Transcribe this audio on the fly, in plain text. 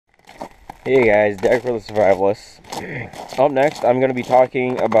Hey guys, Derek for the Survivalists. Up next, I'm going to be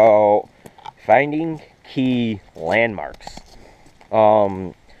talking about finding key landmarks.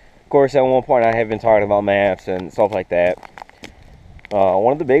 Of course, at one point I have been talking about maps and stuff like that.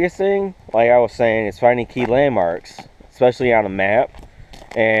 One of the biggest things, like I was saying, is finding key landmarks, especially on a map.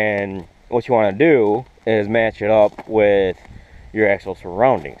 And what you want to do is match it up with your actual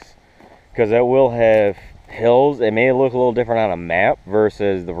surroundings, because it will have hills. It may look a little different on a map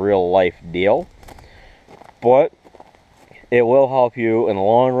versus the real life deal, but it will help you in the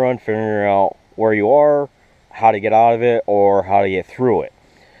long run figuring out where you are, how to get out of it, or how to get through it.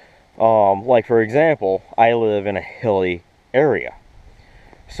 Like for example, I live in a hilly area,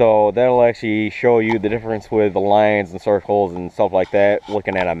 so that'll actually show you the difference with the lines and circles and stuff like that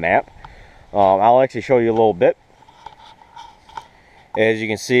looking at a map. I'll actually show you a little bit. As you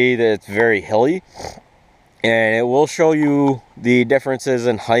can see, that it's very hilly, and it will show you the differences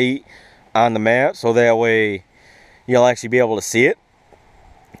in height on the map, so that way you'll actually be able to see it.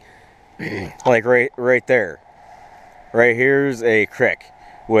 Like right there. Right here's a creek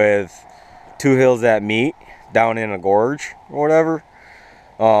with two hills that meet down in a gorge or whatever.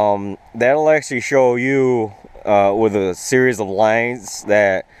 That'll actually show you with a series of lines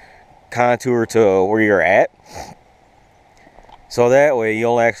that contour to where you're at. So that way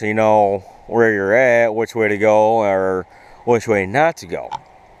you'll actually know where you're at, which way to go, or which way not to go.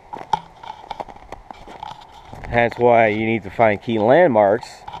 That's why you need to find key landmarks,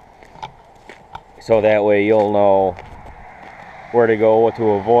 so that way you'll know where to go, what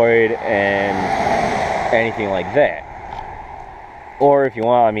to avoid, and anything like that. Or if you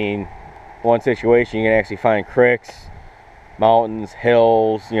want, I mean, one situation you can actually find creeks, mountains,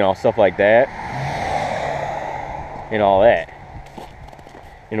 hills, you know, stuff like that, and all that.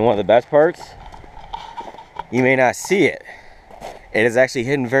 And one of the best parts, you may not see it. It is actually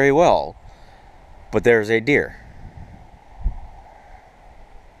hidden very well, but there's a deer.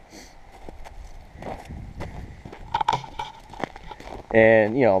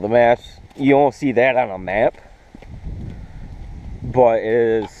 And you know, the maps, you won't see that on a map, but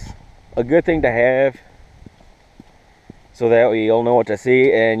it is a good thing to have, so that way you'll know what to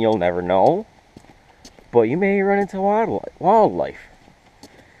see, and you'll never know, but you may run into wildlife.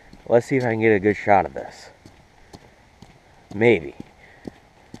 Let's see if I can get a good shot of this. Maybe.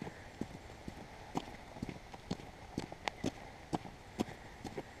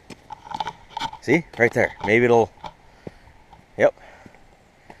 See? Right there. Maybe it'll... Yep.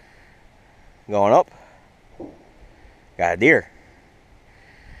 Going up. Got a deer.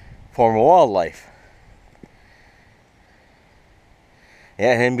 Form of wildlife.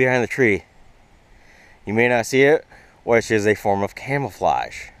 Yeah, hidden behind the tree. You may not see it, which is a form of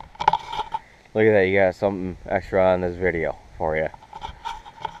camouflage. Look at that, you got something extra on this video for you.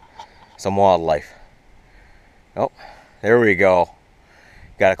 Some wildlife. Oh, there we go.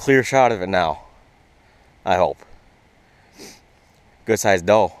 Got a clear shot of it now, I hope. Good sized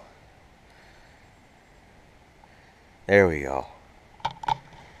doe. There we go.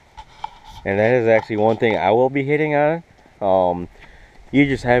 And that is actually one thing I will be hitting on. You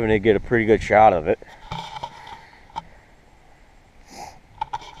just having to get a pretty good shot of it.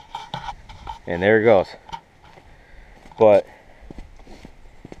 And there it goes. But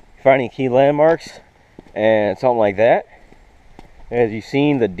finding key landmarks and something like that, as you've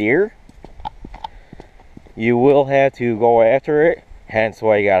seen the deer, you will have to go after it. Hence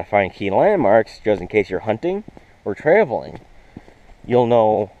why you gotta find key landmarks, just in case you're hunting or traveling. You'll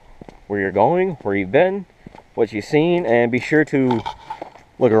know where you're going, where you've been, what you've seen, and be sure to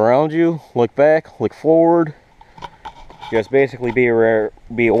look around you, look back, look forward. Just basically be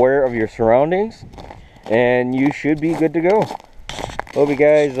aware of your surroundings, and you should be good to go. Hope you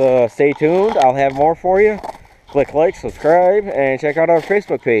guys stay tuned. I'll have more for you. Click like, subscribe, and check out our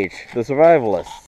Facebook page, The Survivalists.